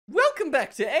Welcome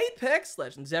back to Apex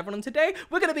Legends, everyone, and today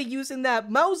we're going to be using that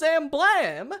Mozam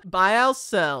Blam by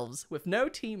ourselves with no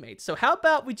teammates. So how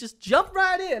about we just jump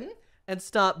right in and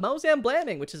start Mozam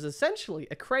Blamming, which is essentially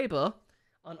a KRABER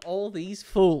on all these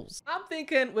fools. I'm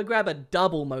thinking we'll grab a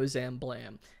double Mozam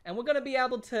Blam, and we're going to be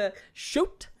able to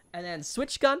shoot and then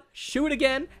switch gun, shoot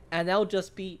again, and they'll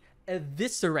just be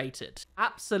eviscerated.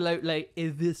 Absolutely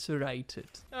eviscerated.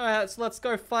 Alright, so let's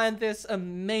go find this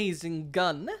amazing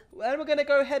gun. And we're gonna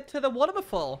go head to the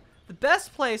waterfall. The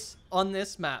best place on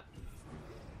this map.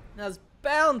 Now, there's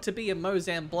bound to be a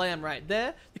Mozam Blam right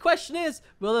there. The question is,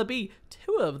 will there be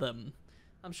two of them?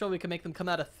 I'm sure we can make them come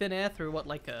out of thin air through what,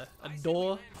 like a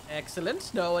door?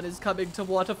 Excellent. No one is coming to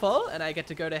waterfall, and I get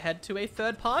to go to head to a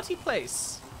third-party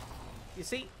place. You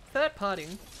see,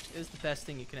 third-partying is the best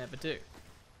thing you can ever do.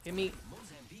 Give me...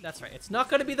 That's right. It's not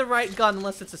going to be the right gun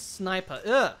unless it's a sniper.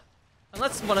 Ugh.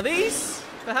 Unless it's one of these,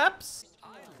 perhaps.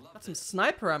 Got some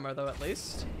sniper ammo, though, at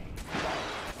least.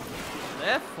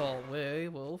 Therefore, we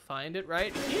will find it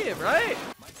right here, right?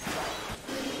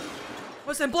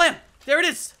 What's that blam? There it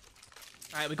is!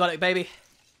 Alright, we got it, baby.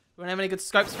 We don't have any good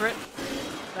scopes for it.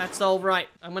 That's alright.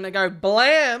 I'm going to go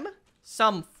blam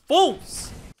some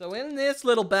fools! So in this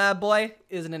little bad boy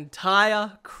is an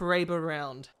entire KRABER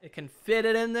round. It can fit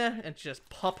it in there and just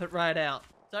pop it right out.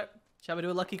 So, shall we do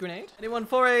a lucky grenade? Anyone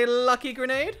for a lucky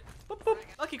grenade? Boop, boop.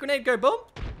 Lucky grenade, go boom.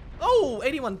 Oh,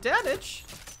 81 damage.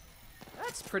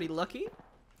 That's pretty lucky.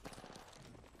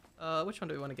 Which one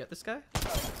do we want to get? This guy?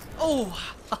 Oh!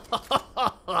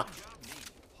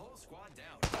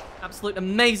 Absolute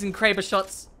amazing KRABER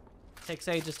shots. Takes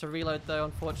ages to reload though,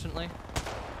 unfortunately.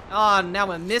 Oh, now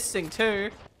we're missing too.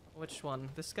 Which one?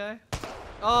 This guy?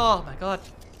 Oh my god.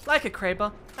 Like a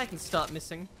KRABER, I can start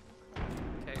missing.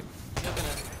 Okay, you're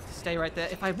gonna stay right there.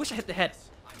 If I wish I hit the head.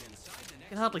 I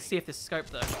can hardly see if this scope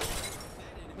though.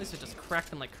 At least it just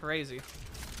cracking like crazy.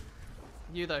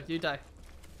 You though, you die.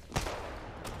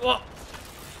 Oh!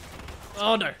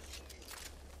 Oh no.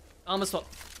 Armor swap.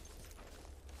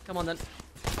 Come on then.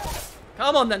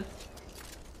 Come on then.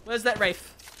 Where's that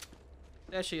Wraith?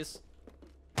 There she is.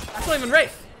 That's not even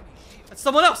Wraith. That's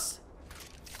someone else.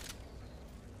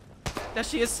 There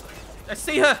she is. I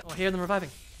see her. Oh, I hear them reviving.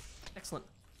 Excellent.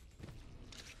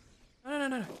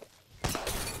 No.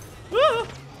 Ah!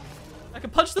 I can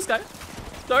punch this guy.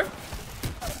 No.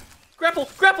 Grapple.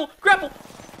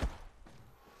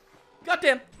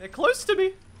 Goddamn. They're close to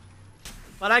me.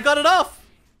 But I got it off.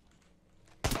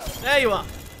 There you are.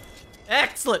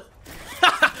 Excellent.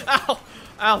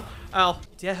 Ow.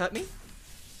 Did that hurt me?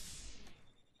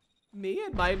 Me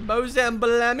and my Mozam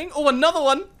Blamming. Oh, another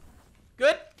one.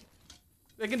 Good.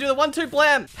 We can do the 1-2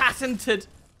 blam. Patented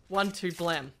 1-2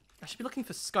 blam. I should be looking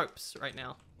for scopes right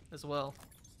now as well.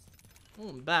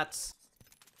 Oh, bats.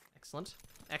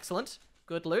 Excellent.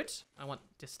 Good loot. I want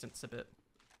distance a bit.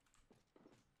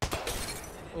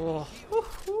 Oh.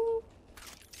 Woohoo.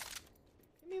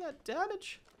 Give me that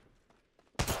damage.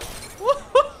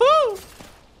 Woohoo.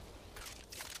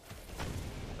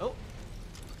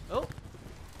 Oh.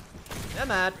 They're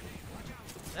mad,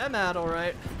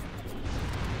 alright.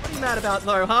 What are you mad about,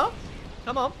 though, huh?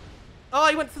 Come on. Oh,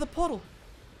 he went for the portal.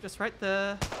 Just right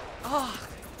there. Oh,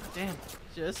 damn.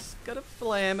 Just gotta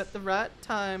blam at the right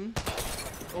time.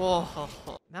 Oh,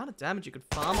 amount of damage you could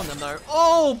farm on them, though.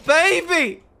 Oh,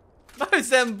 baby!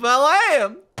 Mozam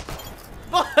Blam!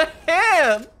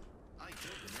 Blam!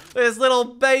 There's little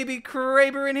baby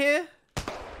KRABER in here.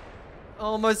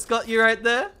 Almost got you right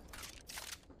there.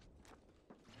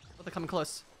 Oh, they're coming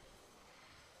close.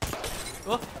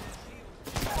 Oh.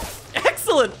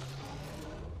 Excellent!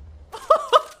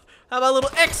 How about a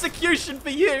little execution for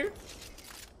you?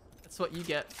 That's what you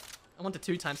get. I want the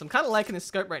 2 times. I'm kind of liking this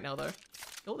scope right now, though.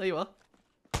 Oh, there you are.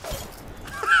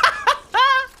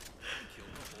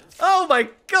 Oh my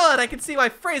god, I can see why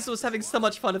Fraser was having so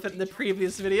much fun with it in the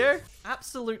previous video.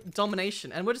 Absolute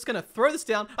domination. And we're just going to throw this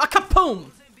down. Ah,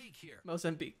 kapoom!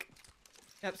 Mozambique.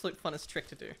 Absolute funnest trick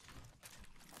to do.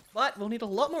 But we'll need a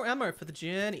lot more ammo for the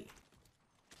journey.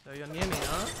 So you're near me,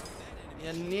 huh?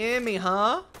 You're near me,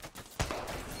 huh?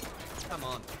 Come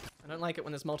on. I don't like it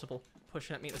when there's multiple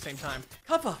pushing at me at the same time.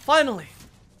 Cover, finally!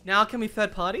 Now can we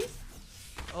third party?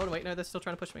 Oh, wait, no, they're still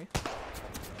trying to push me.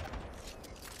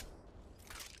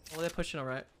 Oh, they're pushing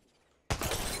alright.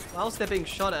 Whilst they're being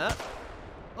shot at.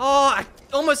 Oh, I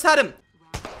almost had him!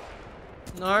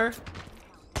 No.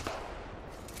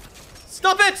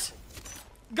 Stop it!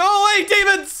 Go away,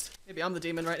 demons! Maybe I'm the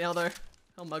demon right now, though.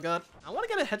 Oh my god. I want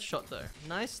to get a headshot, though.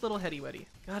 Nice little heady weddy.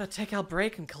 Gotta take our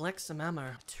break and collect some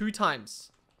ammo. 2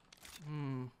 times. This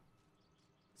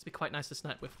would be quite nice to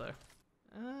snipe with, though.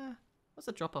 What's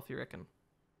the drop-off, you reckon?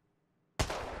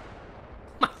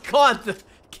 god, the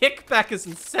kickback is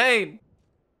insane.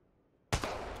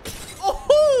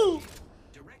 Oh!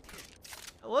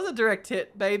 That was a direct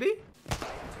hit, baby.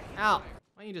 Ow. Why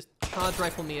don't you just charge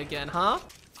rifle me again, huh?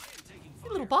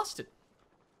 You little bastard.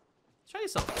 Show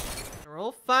yourself. We're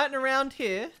all fighting around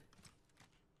here.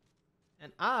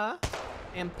 And I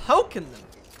am poking them.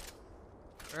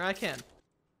 Where I can.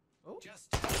 Oh.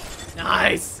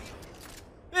 Nice!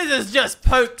 This is just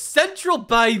poke central,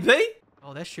 baby!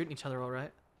 Oh, they're shooting each other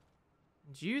alright.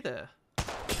 And you there.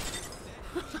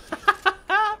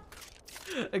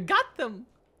 I got them!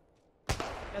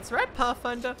 That's right,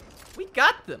 Pathfinder. We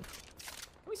got them!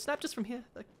 Can we snap just from here?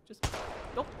 Like, just...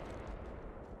 Oh!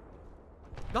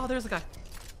 Oh, there's a guy.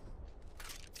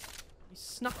 He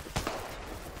snuck.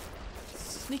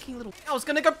 Sneaking little... I was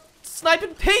gonna go snipe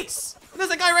in peace! There's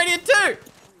a guy right here too!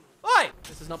 Oi!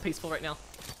 This is not peaceful right now.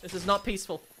 This is not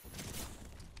peaceful.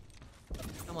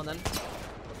 Come on then.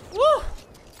 Woo!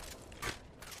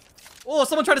 Oh,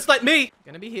 someone tried to snipe me!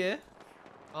 Gonna be here.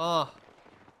 Oh.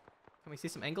 Can we see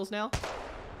some angles now?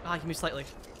 Ah, you can move slightly.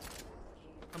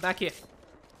 Come back here.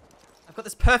 I've got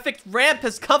this perfect ramp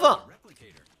as cover!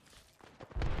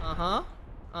 Uh-huh.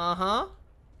 Uh-huh.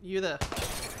 You there.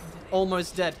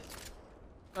 Almost dead.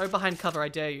 Go behind cover, I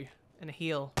dare you. And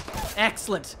heal.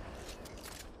 Excellent!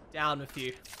 Down with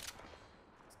you.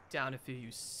 Down with you,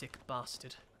 you sick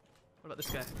bastard. What about this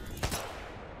guy?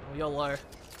 Oh, you're low.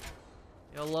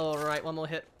 You're low, alright. One more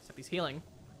hit. Except he's healing.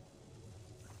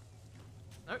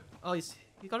 No. Oh,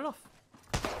 he got it off.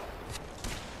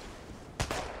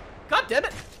 God damn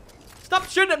it! Stop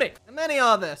shooting at me! How many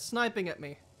are there sniping at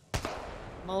me?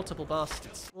 Multiple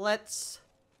bastards. Let's...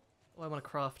 Oh, I want to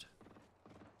craft.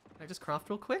 Can I just craft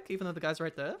real quick, even though the guy's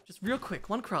right there? Just real quick,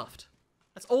 one craft.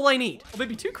 That's all I need. Or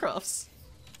maybe 2 crafts.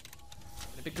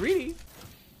 I'm a bit greedy.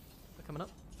 They're coming up.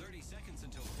 30 seconds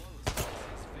until close.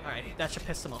 Alright, that should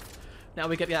piss them off. Now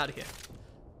we get out of here.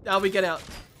 Now we get out.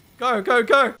 Go, go,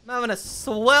 go! I'm having a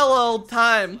swell old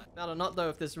time. About to not though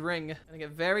with this ring. I'm gonna get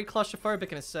very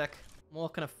claustrophobic in a sec. I'm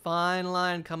walking a fine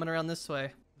line coming around this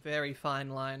way. Very fine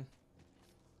line.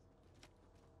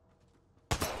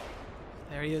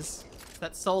 There he is.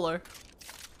 That's solo.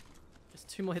 Just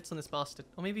 2 more hits on this bastard.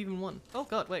 Or maybe even 1. Oh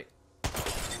god, wait.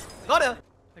 Got her!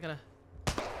 They're gonna...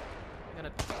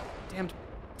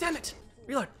 Damn it!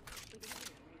 Reload!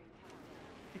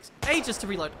 Takes ages to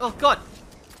reload. Oh god!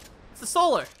 It's the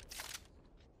solo!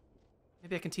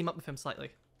 Maybe I can team up with him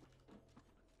slightly.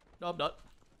 No, I'm not.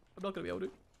 I'm not gonna be able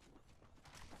to.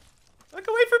 Back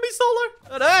away from me, solo!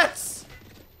 That hurts!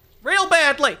 Real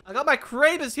badly! I got my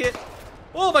KRABERs hit.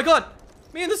 Oh my god!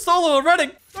 Me and the solo are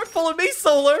running! Don't follow me,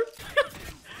 solo!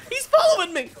 He's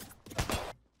following me!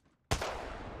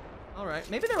 Alright,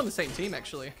 maybe they're on the same team,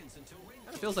 actually.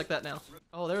 Kinda feels like that now.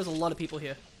 Oh, there's a lot of people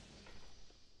here.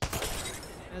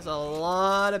 There's a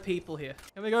lot of people here.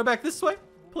 Can we go back this way,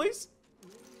 please?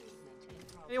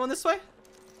 Anyone this way?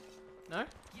 No?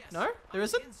 No? There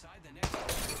isn't?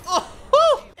 Oh!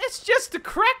 It's just a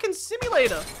Kraken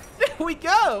simulator! There we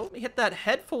go! Let me hit that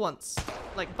head for once.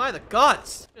 Like, by the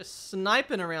gods. Just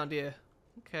sniping around here.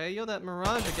 Okay, you're that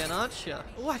Mirage again, aren't you?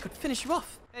 Oh, I could finish you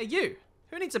off. Hey, you.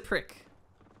 Who needs a prick?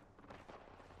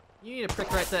 You need a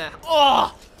prick right there.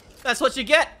 Oh! That's what you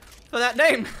get for that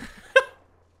name.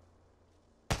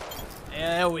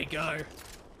 There we go.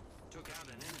 Took out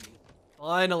an enemy.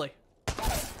 Finally.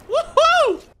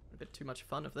 Woohoo! A bit too much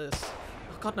fun of this.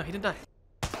 Oh god, no, he didn't die.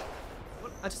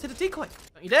 What? I just hit a decoy.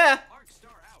 Don't you dare.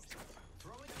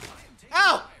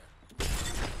 Ow!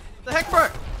 What the heck, bro?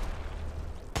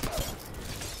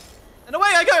 And away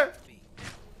I go!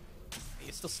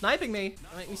 You're still sniping me.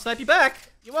 Don't make me snipe you back.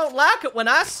 You won't like it when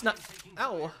I snipe.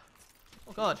 Ow.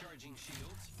 Oh god.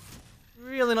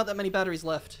 Really not that many batteries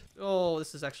left. Oh,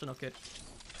 this is actually not good.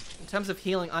 In terms of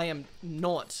healing, I am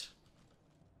not.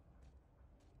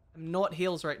 I'm not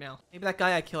heals right now. Maybe that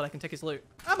guy I killed, I can take his loot.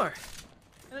 Ammo!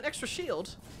 And an extra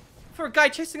shield. For a guy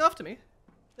chasing after me.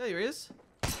 There he is.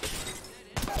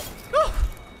 Oh,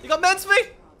 you got meds for me?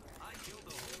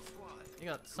 You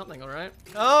got something, alright.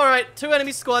 Alright, 2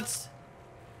 enemy squads.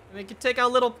 And we can take our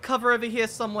little cover over here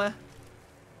somewhere.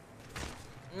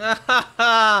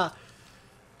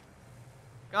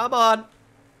 Come on.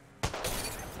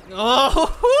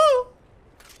 Oh!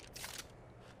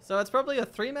 So it's probably a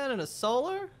 3-man and a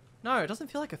solo? No, it doesn't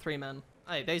feel like a 3-man.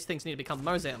 Hey, these things need to become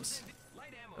Mozams.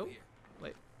 Oh,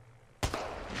 wait.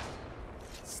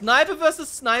 Sniper versus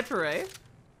sniper, eh?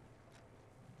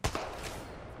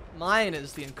 Mine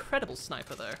is the incredible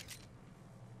sniper, though.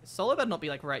 His solo better not be,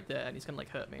 like, right there, and he's gonna, like,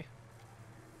 hurt me.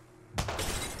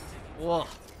 Whoa.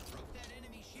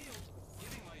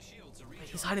 Wait,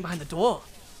 he's hiding behind the door.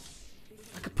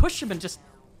 I could push him and just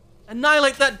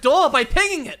annihilate that door by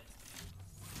pinging it.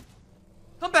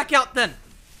 Come back out then.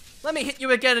 Let me hit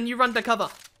you again and you run to cover.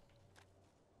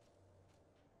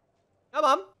 Come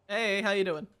on. Hey, how you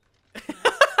doing?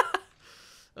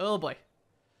 Oh boy.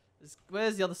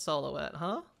 Where's the other solo at,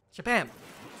 huh? Shabam.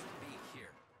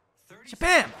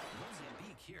 Shabam!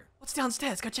 What's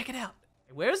downstairs? Go check it out.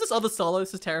 Where is this other solo?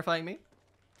 This is terrifying me.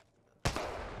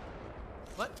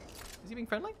 What? Is he being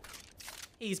friendly?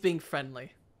 He's being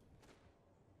friendly.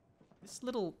 This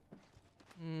little...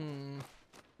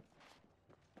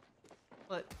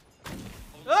 What?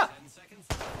 Ah!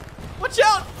 Watch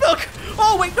out! Milk!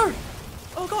 Oh, wait, no!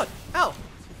 Oh, God. Ow.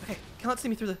 Okay, can't see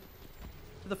me through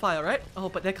the fire, right? Oh,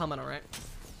 but they're coming, all right.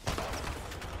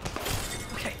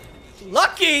 Okay.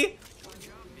 Lucky!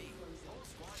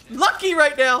 Lucky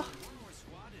right now!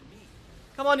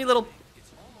 Come on, you little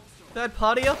third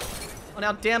partier on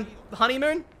our damn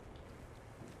honeymoon.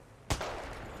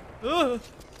 Ugh.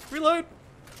 Reload.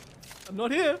 I'm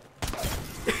not here.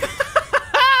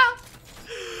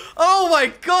 Oh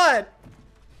my god!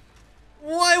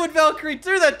 Why would Valkyrie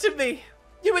do that to me?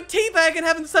 You were teabagging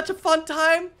having such a fun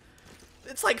time.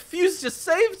 It's like Fuse just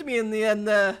saved me in the end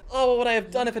there. Oh, what would I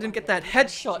have done if I didn't get that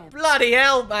headshot? Bloody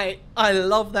hell, mate. I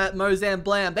love that Mozam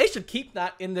Blam. They should keep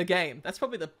that in the game. That's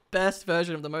probably the best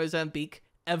version of the Mozambique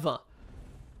ever.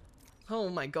 Oh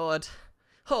my god.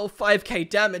 Oh, 5k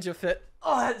damage of it.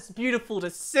 Oh, that's beautiful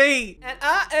to see. And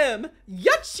I am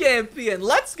your champion.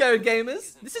 Let's go,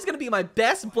 gamers. This is going to be my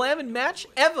best Blammin' match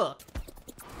ever.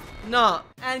 Nah.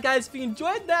 And guys, if you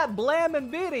enjoyed that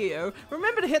Blammin' video,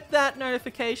 remember to hit that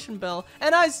notification bell.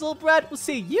 And I, Zylbrad, will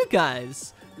see you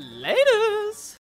guys later.